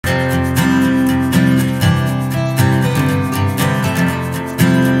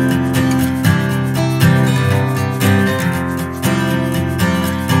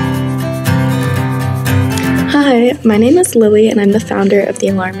Hi, my name is Lily and I'm the founder of the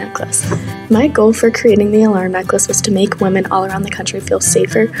Alarm Necklace. My goal for creating the Alarm Necklace was to make women all around the country feel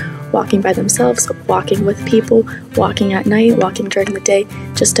safer walking by themselves, walking with people, walking at night, walking during the day,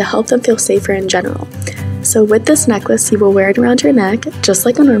 just to help them feel safer in general. So with this necklace, you will wear it around your neck, just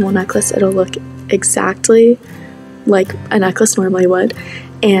like a normal necklace. It'll look exactly like a necklace normally would.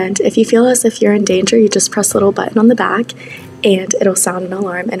 And if you feel as if you're in danger, you just press a little button on the back and it'll sound an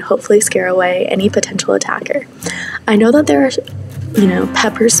alarm and hopefully scare away any potential attacker. I know that there are,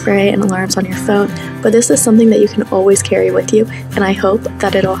 pepper spray and alarms on your phone, but this is something that you can always carry with you, and I hope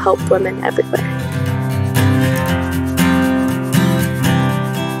that it'll help women everywhere.